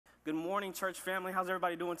Good morning, church family. How's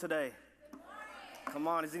everybody doing today? Good morning. Come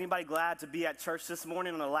on, is anybody glad to be at church this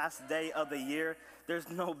morning on the last day of the year? There's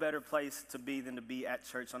no better place to be than to be at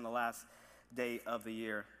church on the last day of the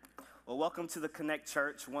year. Well, welcome to the Connect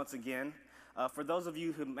Church once again. For those of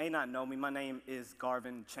you who may not know me, my name is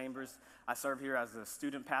Garvin Chambers. I serve here as a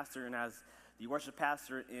student pastor and as the worship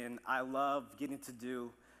pastor, and I love getting to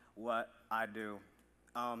do what I do.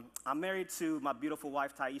 I'm married to my beautiful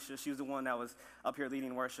wife, Taisha. She was the one that was up here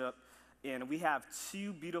leading worship. And we have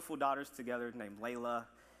two beautiful daughters together named Layla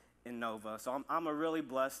and Nova. So I'm a really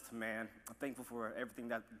blessed man. I'm thankful for everything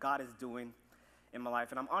that God is doing in my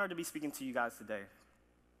life. And I'm honored to be speaking to you guys today.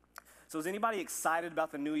 So is anybody excited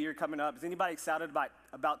about the new year coming up? Is anybody excited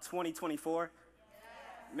about 2024?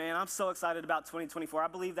 Yes. Man, I'm so excited about 2024. I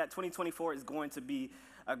believe that 2024 is going to be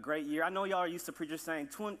a great year. I know y'all are used to preachers saying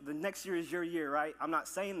the next year is your year, right? I'm not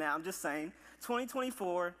saying that. I'm just saying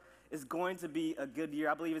 2024 is going to be a good year.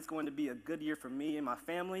 I believe it's going to be a good year for me and my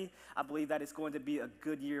family. I believe that it's going to be a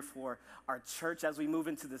good year for our church as we move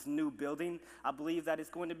into this new building. I believe that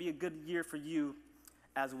it's going to be a good year for you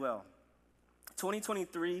as well.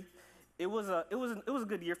 2023, it was a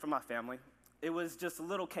good year for my family. It was just a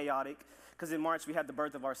little chaotic because in March we had the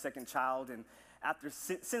birth of our second child, and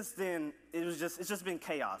since then, it's just been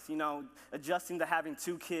chaos, adjusting to having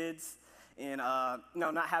two kids and,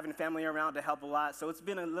 not having family around to help a lot. So it's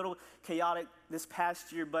been a little chaotic this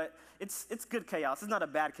past year, but it's good chaos. It's not a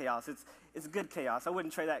bad chaos. It's good chaos. I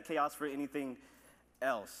wouldn't trade that chaos for anything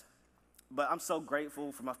else. But I'm so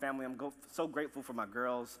grateful for my family. I'm so grateful for my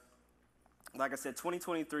girls. Like I said,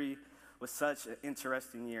 2023 was such an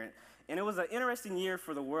interesting year. And it was an interesting year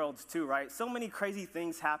for the world too, right? So many crazy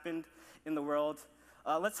things happened in the world.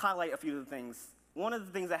 Let's highlight a few of the things. One of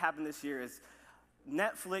the things that happened this year is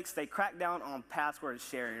Netflix, they cracked down on password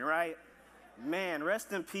sharing, right? Man,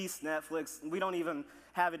 rest in peace, Netflix. We don't even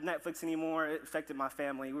have it Netflix anymore. It affected my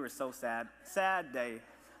family. We were so sad. Sad day.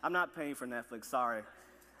 I'm not paying for Netflix, sorry.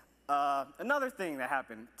 Another thing that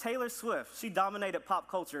happened, Taylor Swift, she dominated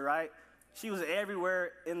pop culture, right? She was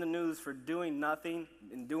everywhere in the news for doing nothing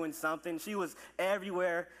and doing something. She was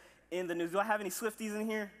everywhere in the news. Do I have any Swifties in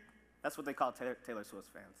here? That's what they call Taylor Swift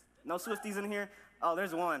fans. No Swifties in here? Oh,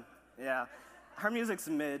 there's one. Yeah. Her music's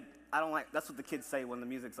mid. I don't like, that's what the kids say when the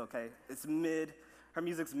music's okay. It's mid. Her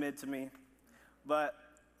music's mid to me. But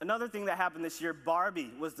another thing that happened this year, Barbie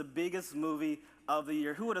was the biggest movie of the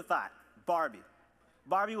year. Who would have thought? Barbie.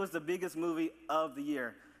 Barbie was the biggest movie of the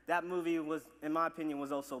year. That movie was, in my opinion,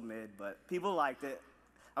 was also mid, but people liked it.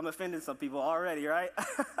 I'm offending some people already, right?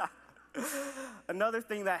 Another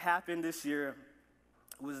thing that happened this year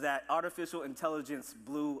was that artificial intelligence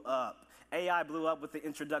blew up. AI blew up with the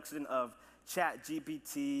introduction of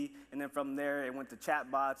ChatGPT, and then from there it went to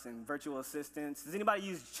chatbots and virtual assistants. Does anybody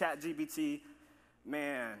use ChatGPT?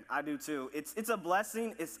 Man, I do too. It's a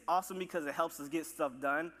blessing. It's awesome because it helps us get stuff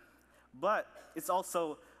done, but it's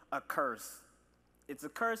also a curse. It's a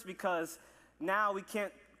curse because now we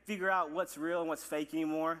can't figure out what's real and what's fake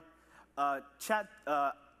anymore.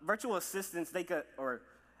 Virtual assistants, or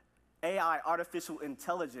AI, artificial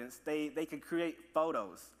intelligence, they could create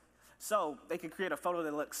photos. So they could create a photo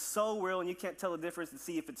that looks so real and you can't tell the difference and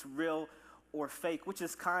see if it's real or fake, which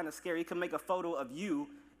is kind of scary. It can make a photo of you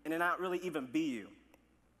and it not really even be you.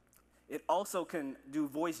 It also can do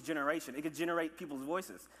voice generation. It could generate people's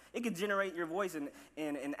voices. It could generate your voice and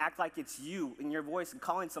act like it's you in your voice and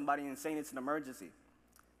calling somebody and saying it's an emergency.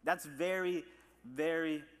 That's very,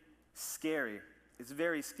 very scary. It's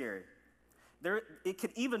very scary. It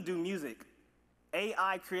could even do music.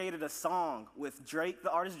 AI created a song with Drake,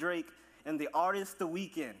 the artist Drake, and the artist The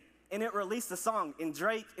Weeknd. And it released a song, and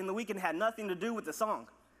Drake and The Weeknd had nothing to do with the song.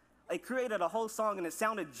 It created a whole song, and it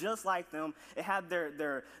sounded just like them. It had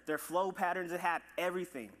their flow patterns. It had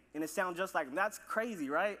everything, and it sounded just like them. That's crazy,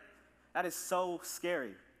 right? That is so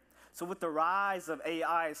scary. So with the rise of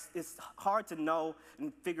AI, it's hard to know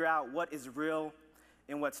and figure out what is real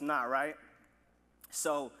and what's not, right?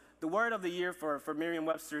 So the word of the year for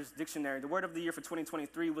Merriam-Webster's dictionary, the word of the year for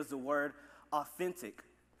 2023 was the word authentic.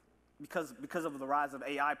 Because of the rise of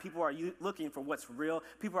AI, people are looking for what's real.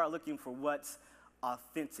 People are looking for what's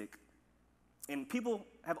authentic. And people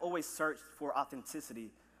have always searched for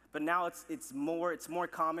authenticity, but now it's more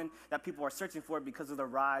common that people are searching for it because of the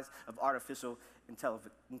rise of artificial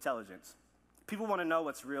intelligence. People want to know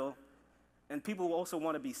what's real, and people also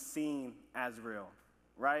want to be seen as real,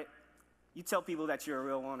 right? You tell people that you're a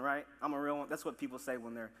real one, right? I'm a real one. That's what people say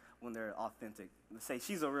when they're authentic. They say,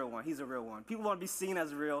 she's a real one, he's a real one. People want to be seen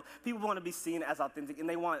as real. People want to be seen as authentic, and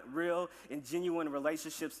they want real and genuine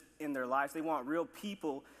relationships in their lives. They want real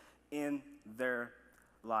people in their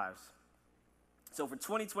lives. So for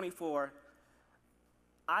 2024,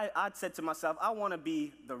 I said to myself, I want to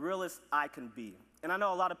be the realest I can be. And I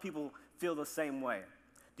know a lot of people feel the same way.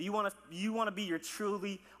 Do you want to be your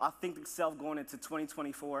truly authentic self going into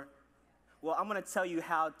 2024? Well, I'm going to tell you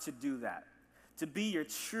how to do that. To be your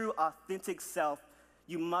true authentic self,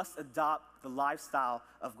 you must adopt the lifestyle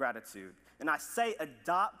of gratitude. And I say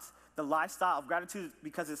adopt the lifestyle of gratitude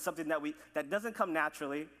because it's something that doesn't come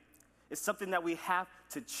naturally. It's something that we have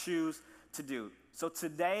to choose to do. So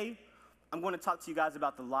today, I'm going to talk to you guys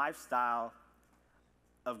about the lifestyle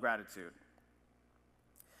of gratitude.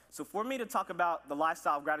 So for me to talk about the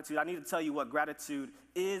lifestyle of gratitude, I need to tell you what gratitude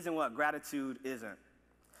is and what gratitude isn't.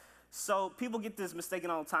 So people get this mistaken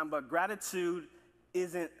all the time, but gratitude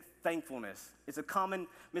isn't thankfulness. It's a common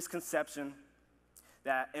misconception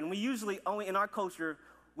and we usually only, in our culture,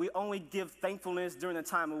 we only give thankfulness during the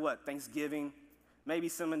time of what? Thanksgiving, maybe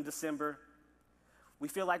some in December. We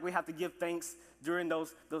feel like we have to give thanks during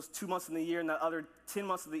those 2 months in the year, and the other 10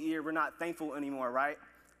 months of the year, we're not thankful anymore, right?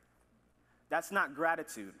 That's not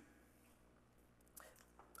gratitude.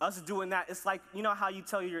 Us doing that, it's like, you know how you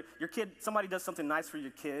tell your kid, somebody does something nice for your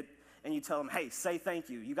kid, and you tell them, hey, say thank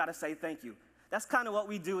you. You got to say thank you. That's kind of what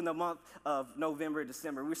we do in the month of November,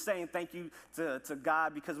 December. We're saying thank you to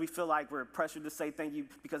God because we feel like we're pressured to say thank you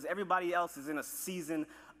because everybody else is in a season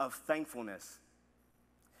of thankfulness.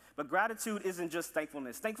 But gratitude isn't just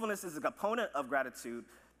thankfulness. Thankfulness is a component of gratitude,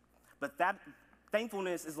 but that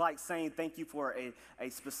thankfulness is like saying thank you for a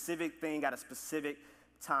specific thing at a specific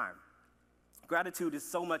time. Gratitude is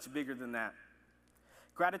so much bigger than that.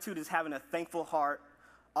 Gratitude is having a thankful heart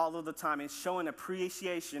all of the time and showing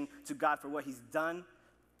appreciation to God for what he's done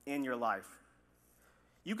in your life.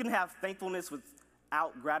 You can have thankfulness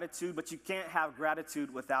without gratitude, but you can't have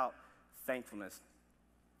gratitude without thankfulness.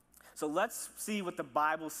 So let's see what the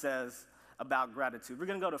Bible says about gratitude. We're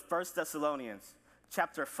going to go to 1 Thessalonians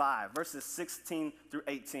chapter 5, verses 16 through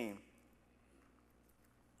 18.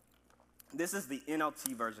 This is the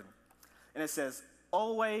NLT version. And it says,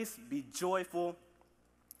 always be joyful,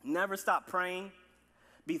 never stop praying,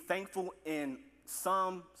 be thankful in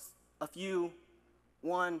some, a few,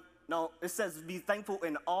 one. No, it says be thankful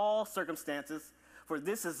in all circumstances, for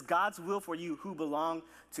this is God's will for you who belong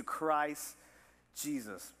to Christ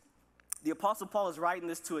Jesus. The Apostle Paul is writing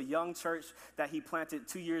this to a young church that he planted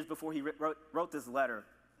 2 years before he wrote this letter.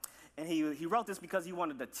 And he wrote this because he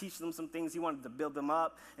wanted to teach them some things. He wanted to build them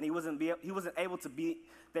up, and he wasn't able to be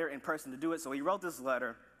there in person to do it. So he wrote this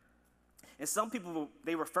letter. And some people,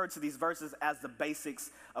 they refer to these verses as the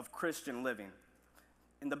basics of Christian living.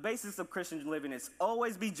 And the basics of Christian living is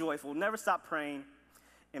always be joyful, never stop praying,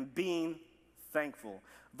 and being thankful.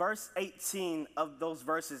 Verse 18 of those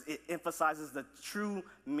verses, it emphasizes the true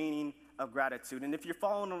meaning of gratitude. And if you're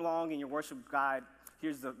following along in your worship guide,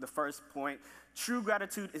 here's the first point. True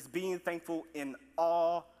gratitude is being thankful in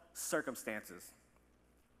all circumstances.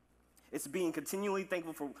 It's being continually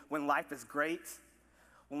thankful for when life is great,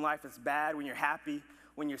 when life is bad, when you're happy,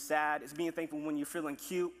 when you're sad. It's being thankful when you're feeling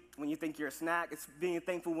cute, when you think you're a snack. It's being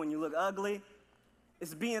thankful when you look ugly.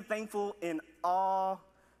 It's being thankful in all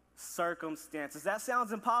circumstances. That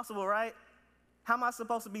sounds impossible, right? How am I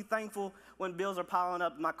supposed to be thankful when bills are piling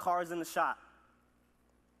up, my car's in the shop?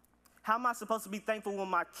 How am I supposed to be thankful when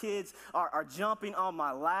my kids are jumping on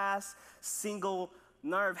my last single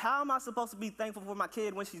nerve? How am I supposed to be thankful for my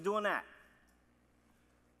kid when she's doing that?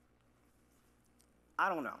 I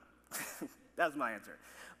don't know. That's my answer.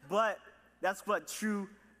 But that's what true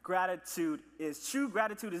gratitude is. True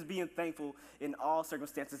gratitude is being thankful in all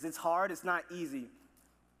circumstances. It's hard, it's not easy,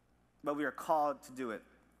 but we are called to do it.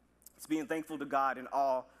 It's being thankful to God in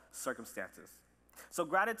all circumstances. So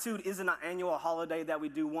gratitude isn't an annual holiday that we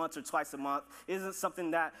do once or twice a month. It isn't something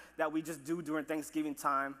that we just do during Thanksgiving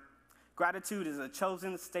time. Gratitude is a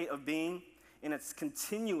chosen state of being, and it's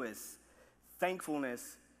continuous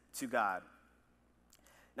thankfulness to God.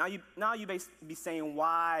 Now you may be saying,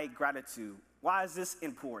 why gratitude? Why is this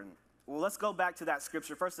important? Well, let's go back to that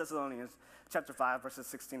scripture, 1 Thessalonians chapter 5, verses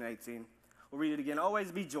 16 and 18. We'll read it again.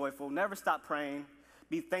 Always be joyful, never stop praying,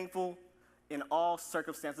 be thankful in all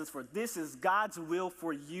circumstances, for this is God's will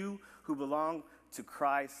for you who belong to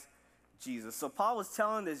Christ Jesus. So Paul was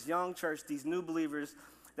telling this young church, these new believers,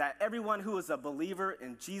 that everyone who is a believer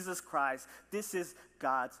in Jesus Christ, this is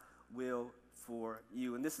God's will for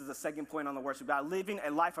you. And this is the second point on the worship guide. Living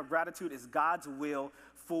a life of gratitude is God's will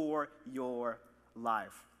for your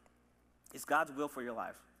life. It's God's will for your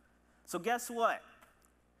life. So guess what?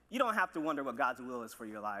 You don't have to wonder what God's will is for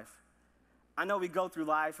your life. I know we go through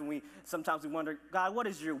life and sometimes we wonder, God, what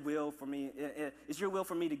is your will for me? Is your will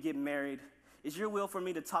for me to get married? Is your will for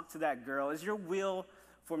me to talk to that girl? Is your will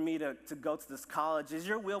for me to go to this college? Is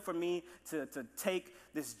your will for me to take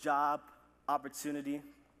this job opportunity?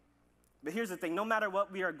 But here's the thing, no matter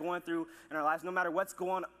what we are going through in our lives, no matter what's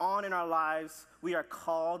going on in our lives, we are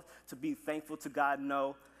called to be thankful to God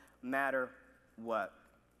no matter what.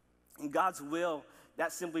 And God's will,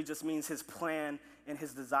 that simply just means his plan and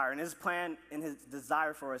his desire. And his plan and his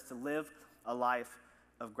desire for us to live a life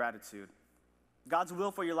of gratitude. God's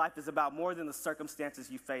will for your life is about more than the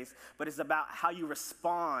circumstances you face, but it's about how you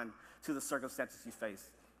respond to the circumstances you face.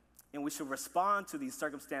 And we should respond to these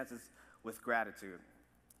circumstances with gratitude.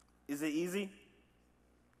 Is it easy?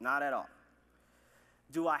 Not at all.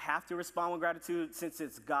 Do I have to respond with gratitude since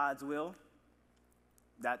it's God's will?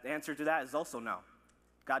 The answer to that is also no.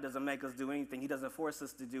 God doesn't make us do anything. He doesn't force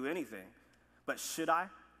us to do anything. But should I?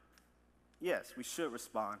 Yes, we should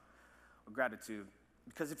respond with gratitude.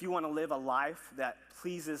 Because if you want to live a life that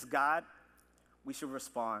pleases God, we should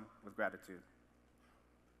respond with gratitude.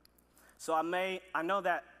 So I know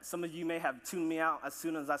that some of you may have tuned me out as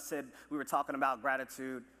soon as I said we were talking about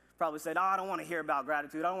gratitude. Probably said, I don't want to hear about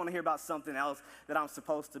gratitude. I don't want to hear about something else that I'm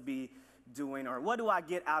supposed to be doing. Or what do I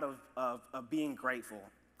get out of being grateful?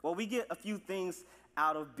 Well, we get a few things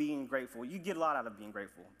out of being grateful. You get a lot out of being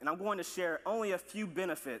grateful. And I'm going to share only a few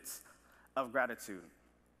benefits of gratitude.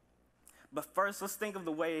 But first, let's think of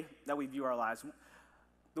the way that we view our lives.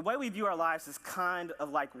 The way we view our lives is kind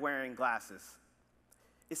of like wearing glasses.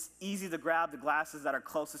 It's easy to grab the glasses that are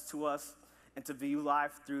closest to us and to view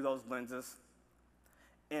life through those lenses.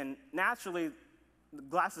 And naturally, the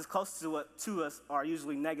glasses closest to us are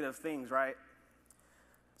usually negative things, right?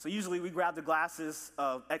 So usually we grab the glasses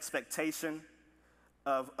of expectation,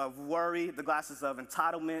 of worry, the glasses of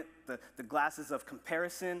entitlement, the glasses of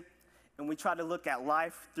comparison, and we try to look at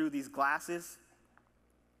life through these glasses.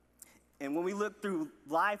 And when we look through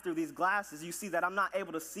life through these glasses, you see that I'm not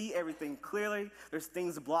able to see everything clearly. There's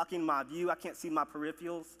things blocking my view. I can't see my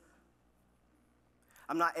peripherals.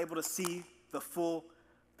 I'm not able to see the full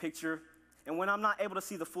picture. And when I'm not able to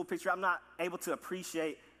see the full picture, I'm not able to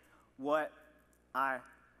appreciate what I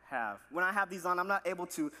have. When I have these on, I'm not able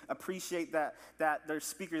to appreciate that there's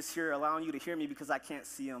speakers here allowing you to hear me because I can't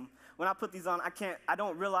see them. When I put these on, I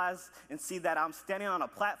don't realize and see that I'm standing on a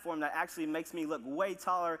platform that actually makes me look way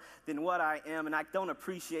taller than what I am, and I don't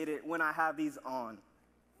appreciate it when I have these on.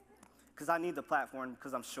 Because I need the platform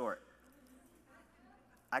because I'm short.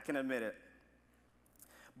 I can admit it.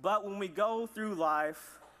 But when we go through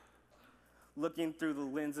life looking through the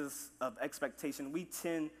lenses of expectation, we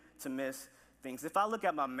tend to miss things. If I look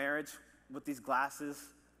at my marriage with these glasses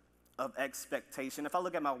of expectation, if I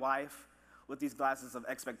look at my wife with these glasses of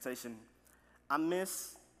expectation, I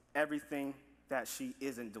miss everything that she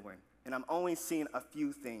isn't doing. And I'm only seeing a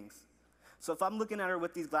few things. So if I'm looking at her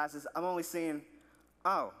with these glasses, I'm only seeing,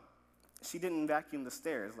 oh, she didn't vacuum the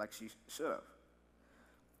stairs like she should have.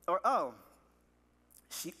 Or, oh,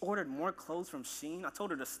 she ordered more clothes from Shein. I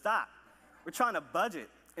told her to stop. We're trying to budget,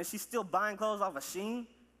 and she's still buying clothes off of Shein.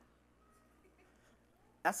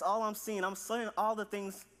 That's all I'm seeing. I'm seeing all the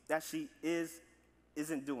things that she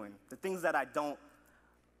isn't doing, the things that I don't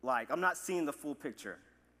like. I'm not seeing the full picture.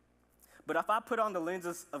 But if I put on the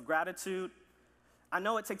lenses of gratitude, I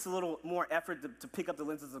know it takes a little more effort to pick up the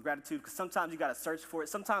lenses of gratitude because sometimes you got to search for it.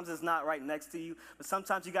 Sometimes it's not right next to you, but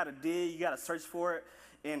sometimes you got to dig, you got to search for it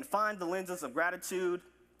and find the lenses of gratitude.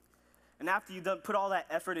 And after you've put all that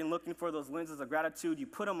effort in looking for those lenses of gratitude, you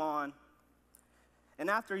put them on. And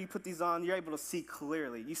after you put these on, you're able to see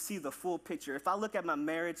clearly. You see the full picture. If I look at my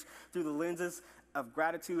marriage through the lenses of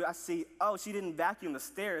gratitude, I see, oh, she didn't vacuum the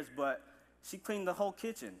stairs, but she cleaned the whole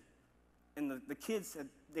kitchen. And the kids,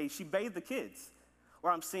 she bathed the kids.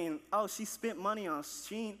 Or I'm seeing, oh, she spent money on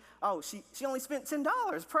Shein. Oh, she only spent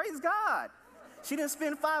 $10. Praise God. She didn't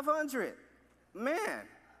spend $500. Man,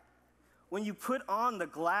 when you put on the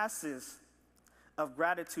glasses of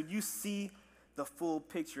gratitude, you see the full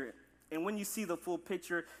picture. And when you see the full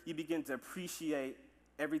picture, you begin to appreciate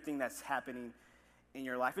everything that's happening in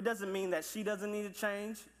your life. It doesn't mean that she doesn't need to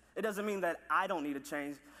change. It doesn't mean that I don't need to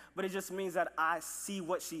change. But it just means that I see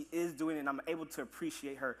what she is doing and I'm able to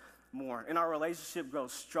appreciate her more. And our relationship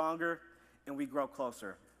grows stronger and we grow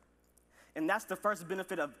closer. And that's the first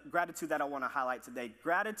benefit of gratitude that I want to highlight today.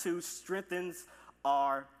 Gratitude strengthens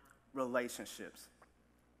our relationships.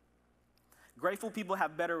 Grateful people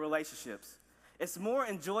have better relationships. It's more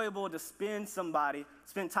enjoyable to spend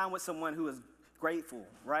time with someone who is grateful,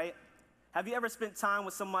 right? Have you ever spent time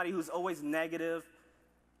with somebody who's always negative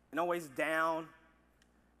and always down?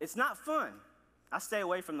 It's not fun. I stay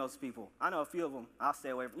away from those people. I know a few of them. I'll stay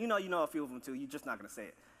away from. You know a few of them too. You're just not going to say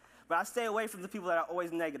it. but I stay away from the people that are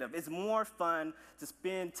always negative. It's more fun to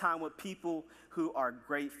spend time with people who are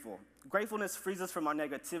grateful. Gratefulness frees us from our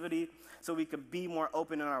negativity so we can be more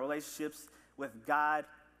open in our relationships with God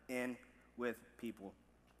and with people.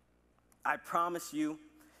 I promise you,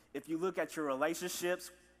 if you look at your relationships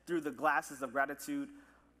through the glasses of gratitude,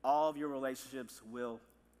 all of your relationships will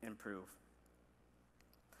improve.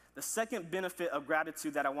 The second benefit of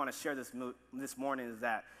gratitude that I want to share this morning is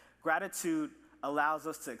that gratitude allows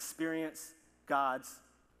us to experience God's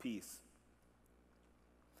peace.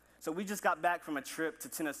 So we just got back from a trip to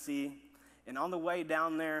Tennessee, and on the way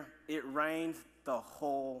down there, it rained the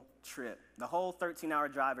whole trip. The whole 13-hour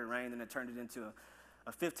drive, it rained, and it turned it into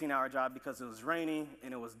a 15-hour drive because it was raining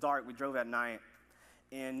and it was dark. We drove at night.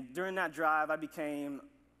 And during that drive, I became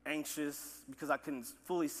anxious because I couldn't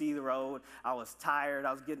fully see the road. I was tired.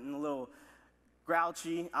 I was getting a little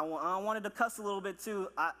grouchy. I wanted to cuss a little bit too.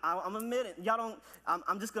 I'm admitting,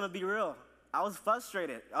 I'm just going to be real. I was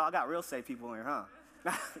frustrated. Oh, I got real safe people in here,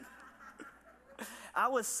 huh? I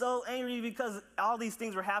was so angry because all these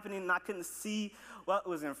things were happening and I couldn't see what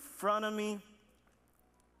was in front of me.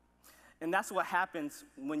 And that's what happens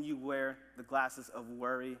when you wear the glasses of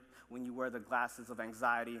worry, when you wear the glasses of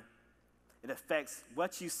anxiety. It affects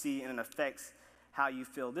what you see and it affects how you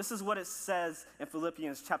feel. This is what it says in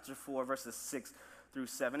Philippians chapter 4, verses 6 through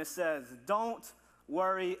 7. It says, don't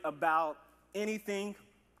worry about anything.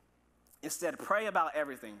 Instead, pray about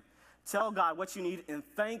everything. Tell God what you need and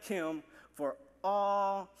thank him for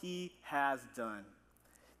all he has done.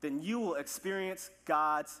 Then you will experience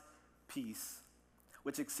God's peace,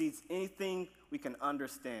 which exceeds anything we can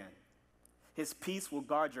understand. His peace will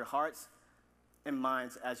guard your hearts and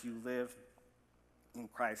minds as you live in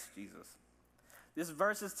Christ Jesus. This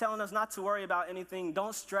verse is telling us not to worry about anything.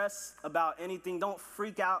 Don't stress about anything. Don't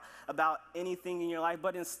freak out about anything in your life.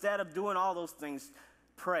 But instead of doing all those things,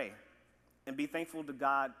 pray and be thankful to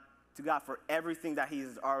God for everything that he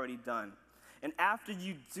has already done. And after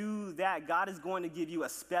you do that, God is going to give you a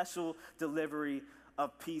special delivery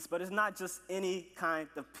of peace. But it's not just any kind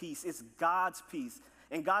of peace. It's God's peace.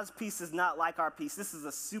 And God's peace is not like our peace. This is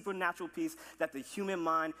a supernatural peace that the human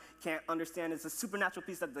mind can't understand. It's a supernatural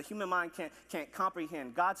peace that the human mind can't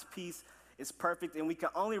comprehend. God's peace is perfect, and we can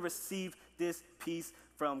only receive this peace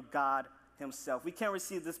from God himself. We can't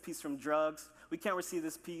receive this peace from drugs. We can't receive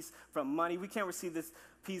this peace from money. We can't receive this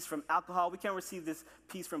peace from alcohol. We can't receive this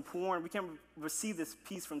peace from porn. We can't receive this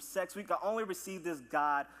peace from sex. We can only receive this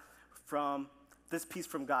peace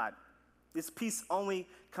from God. This peace only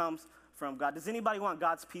comes from God. Does anybody want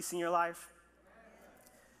God's peace in your life?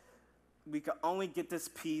 We can only get this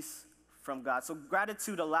peace from God. So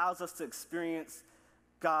gratitude allows us to experience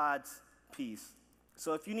God's peace.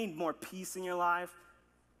 So if you need more peace in your life,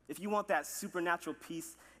 if you want that supernatural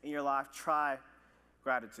peace in your life, try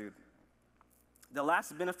gratitude. The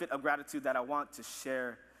last benefit of gratitude that I want to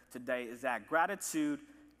share today is that gratitude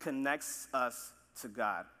connects us to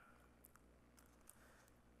God.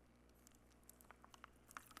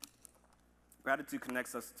 Gratitude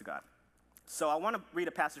connects us to God. So I want to read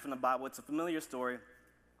a passage from the Bible. It's a familiar story.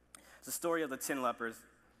 It's the story of the 10 lepers.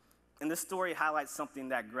 And this story highlights something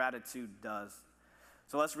that gratitude does.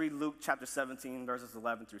 So let's read Luke chapter 17, verses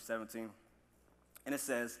 11 through 17. And it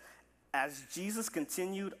says, as Jesus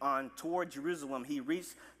continued on toward Jerusalem, he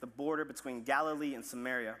reached the border between Galilee and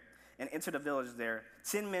Samaria and entered a village there.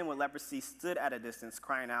 10 men with leprosy stood at a distance,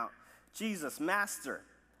 crying out, Jesus, Master,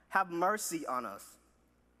 have mercy on us.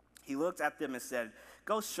 He looked at them and said,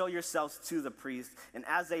 go show yourselves to the priest. And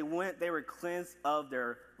as they went, they were cleansed of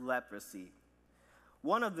their leprosy.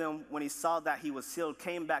 One of them, when he saw that he was healed,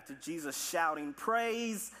 came back to Jesus shouting,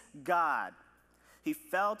 praise God. He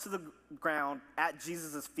fell to the ground at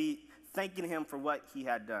Jesus' feet, thanking him for what he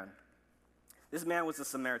had done. This man was a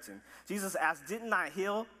Samaritan. Jesus asked, didn't I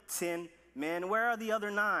heal 10 men? Where are the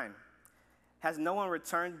other 9? Has no one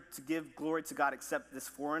returned to give glory to God except this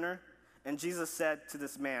foreigner? And Jesus said to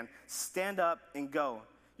this man, stand up and go.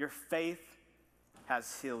 Your faith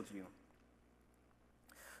has healed you.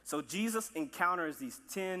 So Jesus encounters these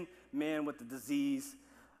 10 men with the disease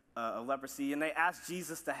of leprosy, and they ask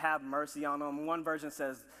Jesus to have mercy on them. One version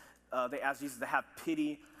says they ask Jesus to have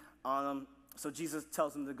pity on them. So Jesus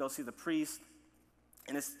tells them to go see the priest,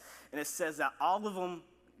 and it says that all of them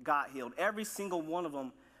got healed. Every single one of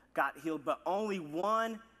them got healed, but only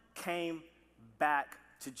one came back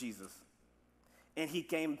to Jesus. And he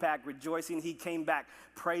came back rejoicing, he came back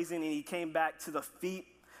praising, and he came back to the feet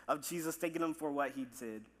of Jesus, thanking him for what he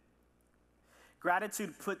did.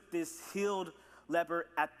 Gratitude put this healed leper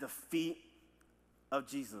at the feet of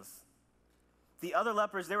Jesus. The other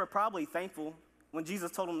lepers, they were probably thankful When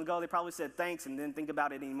Jesus told them to go, they probably said thanks and didn't think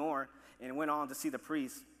about it anymore and went on to see the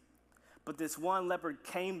priest. But this one leper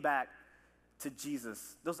came back to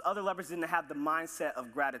Jesus. Those other lepers didn't have the mindset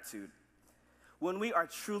of gratitude. When we are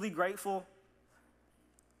truly grateful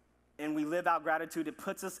and we live out gratitude, it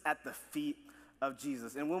puts us at the feet of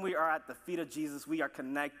Jesus. And when we are at the feet of Jesus, we are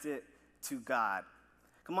connected to God.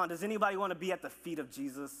 Come on, does anybody want to be at the feet of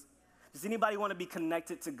Jesus? Does anybody want to be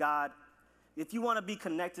connected to God? If you want to be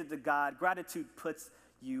connected to God, gratitude puts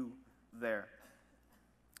you there.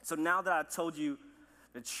 So now that I've told you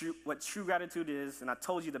what true gratitude is, and I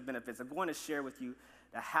told you the benefits, I'm going to share with you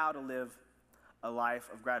how to live a life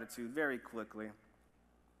of gratitude very quickly.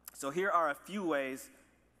 So here are a few ways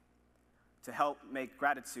to help make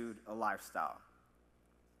gratitude a lifestyle.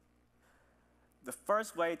 The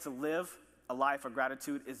first way to live a life of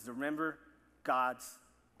gratitude is to remember God's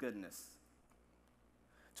goodness.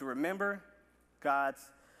 To remember God's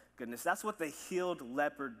goodness. That's what the healed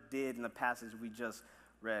leper did in the passage we just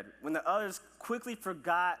read. When the others quickly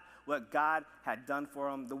forgot what God had done for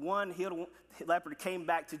them, the one healed leper came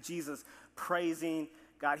back to Jesus praising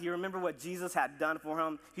God. He remembered what Jesus had done for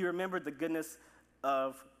him. He remembered the goodness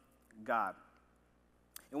of God.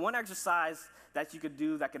 And one exercise that you could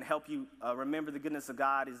do that can help you remember the goodness of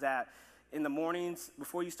God is that in the mornings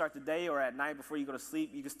before you start the day or at night before you go to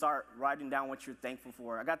sleep, you can start writing down what you're thankful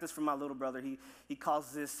for. I got this from my little brother. He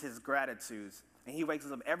calls this his gratitudes. And he wakes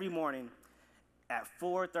up every morning at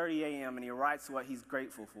 4:30 a.m. and he writes what he's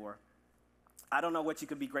grateful for. I don't know what you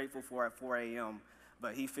could be grateful for at 4 a.m.,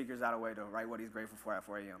 but he figures out a way to write what he's grateful for at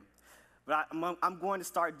 4 a.m. But I'm going to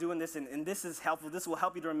start doing this, and this is helpful. This will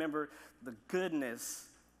help you to remember the goodness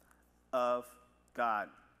of God.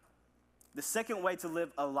 The second way to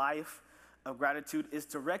live a life of gratitude is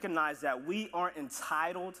to recognize that we aren't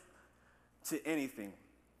entitled to anything.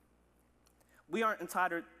 We aren't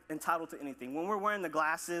entitled to anything. When we're wearing the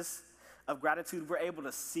glasses of gratitude, we're able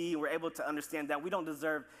to see, we're able to understand that we don't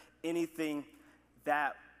deserve anything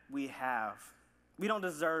that we have. We don't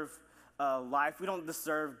deserve life. We don't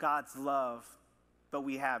deserve God's love, but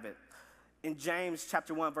we have it. In James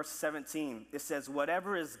chapter 1, verse 17, it says,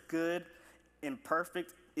 whatever is good and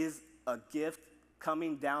perfect is a gift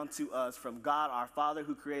coming down to us from God our Father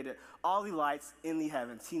who created all the lights in the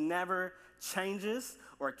heavens. He never changes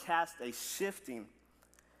or casts a shifting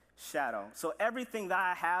shadow. So everything that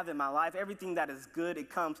I have in my life, everything that is good,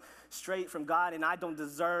 it comes straight from God, and I don't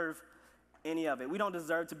deserve any of it. We don't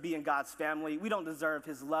deserve to be in God's family. We don't deserve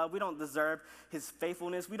his love. We don't deserve his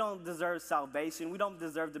faithfulness. We don't deserve salvation. We don't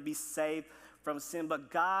deserve to be saved from sin. But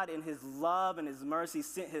God, in his love and his mercy,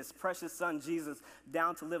 sent his precious son, Jesus,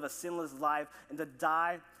 down to live a sinless life and to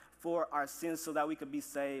die for our sins so that we could be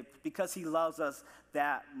saved because he loves us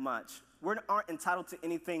that much. We aren't entitled to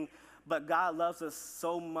anything, but God loves us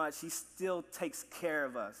so much, he still takes care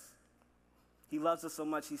of us. He loves us so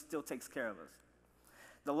much, he still takes care of us.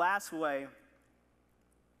 The last way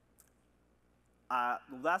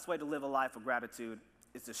to live a life of gratitude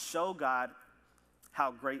is to show God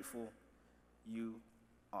how grateful you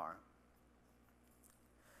are.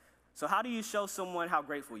 So how do you show someone how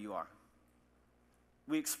grateful you are?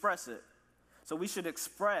 We express it. So we should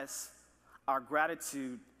express our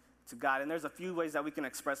gratitude to God. And there's a few ways that we can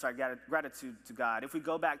express our gratitude to God. If we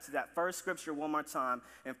go back to that first scripture one more time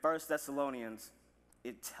in 1 Thessalonians,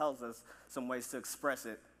 it tells us some ways to express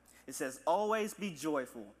it. It says, always be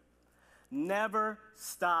joyful. Never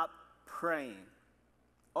stop praying.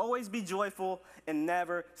 Always be joyful and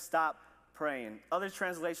never stop praying. Other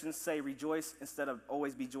translations say rejoice instead of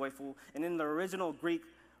always be joyful. And in the original Greek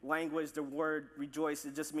language, the word rejoice,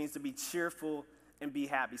 it just means to be cheerful and be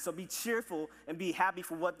happy. So be cheerful and be happy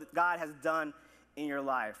for what God has done in your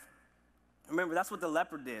life. Remember, that's what the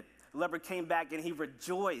leper did. The leper came back and he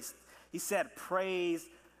rejoiced. He said, praise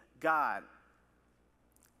God.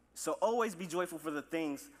 So always be joyful for the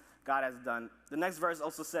things God has done. The next verse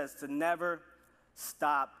also says to never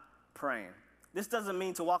stop praying. This doesn't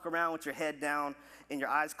mean to walk around with your head down and your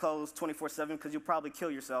eyes closed 24/7 because you'll probably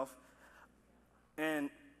kill yourself. And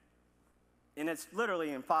it's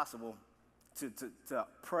literally impossible to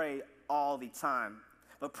pray all the time.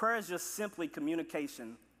 But prayer is just simply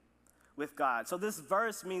communication with God. So this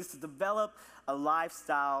verse means to develop a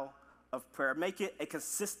lifestyle of prayer. Make it a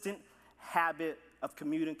consistent habit of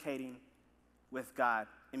communicating with God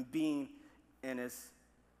and being in his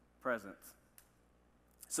presence.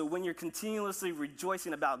 So when you're continuously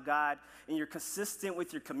rejoicing about God and you're consistent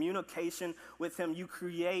with your communication with him, you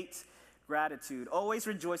create gratitude. Always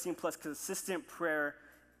rejoicing plus consistent prayer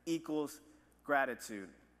equals gratitude.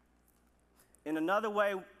 And another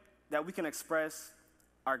way that we can express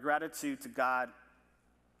our gratitude to God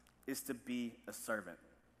is to be a servant.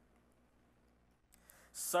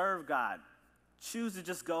 Serve God. Choose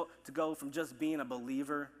to go from just being a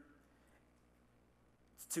believer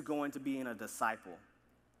to going to being a disciple.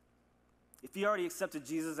 If you already accepted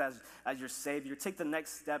Jesus as your Savior, take the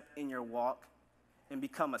next step in your walk and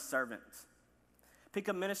become a servant. Pick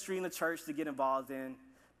a ministry in the church to get involved in.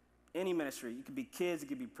 Any ministry. It could be kids, it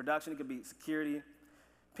could be production, it could be security.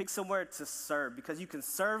 Pick somewhere to serve, because you can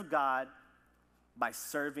serve God by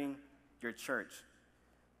serving your church.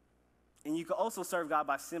 And you can also serve God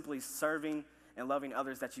by simply serving and loving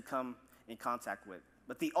others that you come in contact with.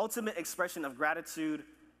 But the ultimate expression of gratitude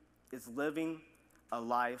is living a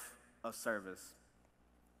life of service.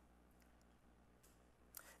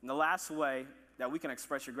 And the last way that we can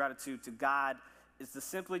express your gratitude to God is to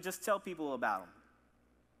simply just tell people about Him.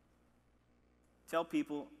 Tell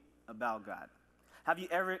people about God. Have you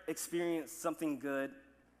ever experienced something good,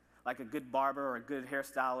 like a good barber or a good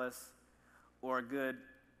hairstylist or a good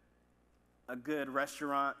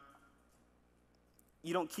restaurant?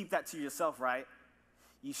 You don't keep that to yourself, right?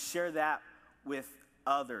 You share that with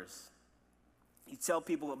others. You tell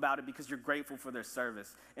people about it because you're grateful for their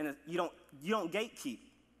service. And you don't gatekeep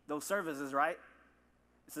those services, right?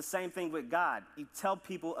 It's the same thing with God. You tell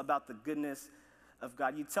people about the goodness of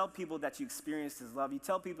God. You tell people that you experienced His love. You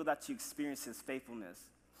tell people that you experienced His faithfulness.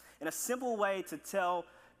 And a simple way to tell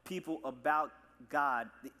people about God,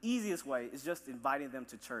 the easiest way, is just inviting them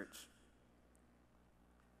to church.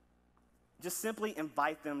 Just simply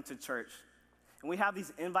invite them to church. And we have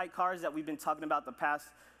these invite cards that we've been talking about the past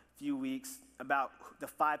few weeks, about the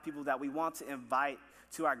 5 people that we want to invite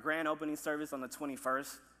to our grand opening service on the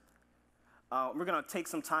 21st. We're going to take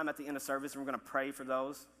some time at the end of service, and we're going to pray for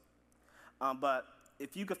those. But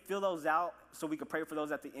if you could fill those out so we could pray for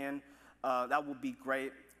those at the end, that would be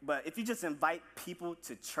great. But if you just invite people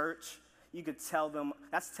to church, you could tell them,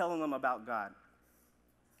 that's telling them about God.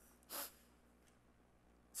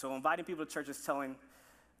 So inviting people to church is telling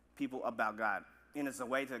people about God, and it's a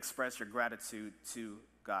way to express your gratitude to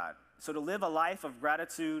God. So to live a life of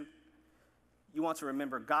gratitude, you want to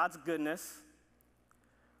remember God's goodness,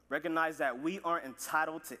 recognize that we aren't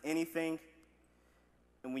entitled to anything,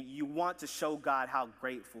 and you want to show God how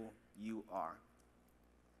grateful you are.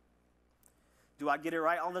 Do I get it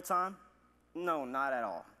right all the time? No, not at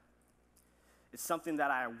all. It's something that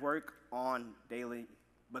I work on daily.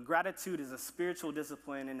 But gratitude is a spiritual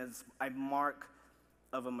discipline and is a mark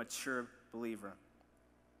of a mature believer.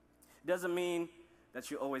 It doesn't mean that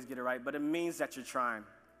you always get it right, but it means that you're trying.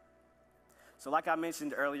 So like I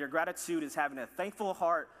mentioned earlier, gratitude is having a thankful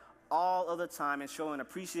heart all of the time and showing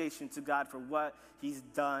appreciation to God for what He's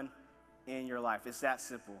done in your life. It's that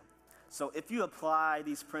simple. So if you apply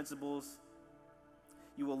these principles,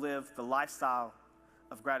 you will live the lifestyle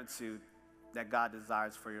of gratitude that God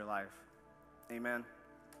desires for your life. Amen.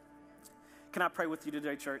 Can I pray with you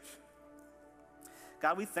today, church?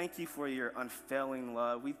 God, we thank you for your unfailing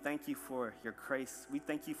love. We thank you for your grace. We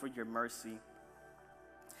thank you for your mercy.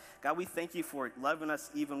 God, we thank you for loving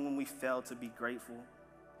us even when we fail to be grateful.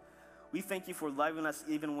 We thank you for loving us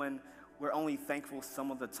even when we're only thankful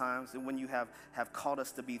some of the times, and when you have called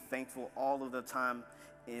us to be thankful all of the time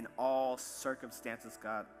in all circumstances,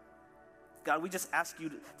 God. God, we just ask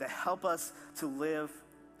you to help us to live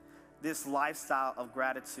this lifestyle of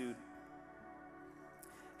gratitude.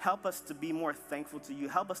 Help us to be more thankful to you.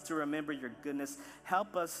 Help us to remember your goodness.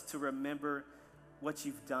 Help us to remember what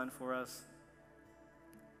you've done for us.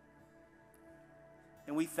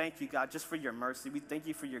 And we thank you, God, just for your mercy. We thank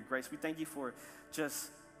you for your grace. We thank you for just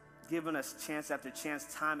giving us chance after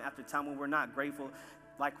chance, time after time when we're not grateful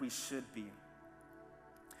like we should be.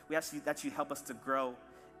 We ask you that you help us to grow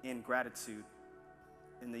in gratitude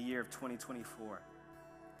in the year of 2024.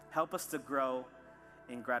 Help us to grow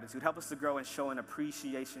in gratitude. Help us to grow in showing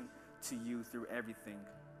appreciation to you through everything.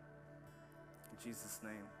 In Jesus'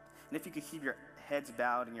 name. And if you could keep your heads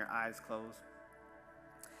bowed and your eyes closed,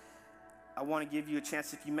 I want to give you a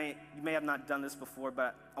chance. If you may have not done this before,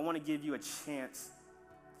 but I want to give you a chance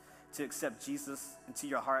to accept Jesus into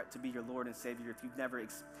your heart to be your Lord and Savior if you've never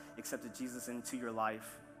accepted Jesus into your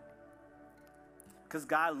life. Because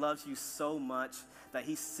God loves you so much that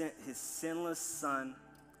He sent His sinless Son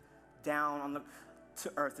down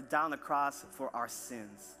to earth, to die on the cross for our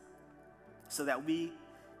sins, so that we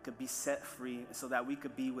could be set free, and so that we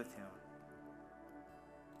could be with Him.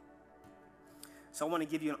 So I want to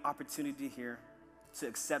give you an opportunity here to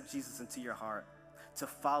accept Jesus into your heart, to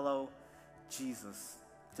follow Jesus,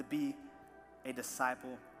 to be a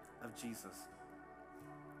disciple of Jesus.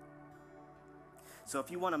 So if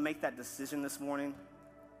you want to make that decision this morning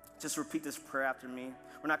Just repeat this prayer after me.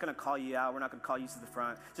 We're not going to call you out. We're not going to call you to the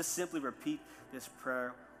front. Just simply repeat this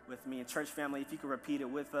prayer with me. And church family, if you can repeat it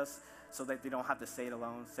with us so that they don't have to say it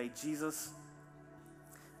alone. Say, Jesus,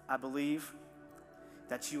 I believe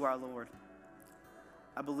that you are Lord.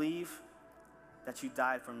 I believe that you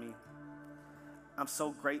died for me. I'm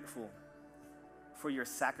so grateful for your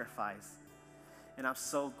sacrifice. And I'm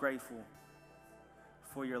so grateful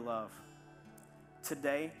for your love.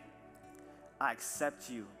 Today, I accept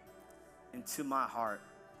you into my heart,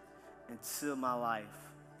 into my life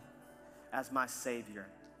as my Savior.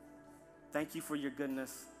 Thank you for your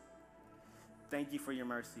goodness. Thank you for your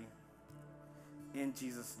mercy. In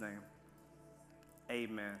Jesus' name,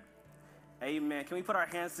 amen. Amen. Can we put our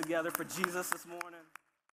hands together for Jesus this morning?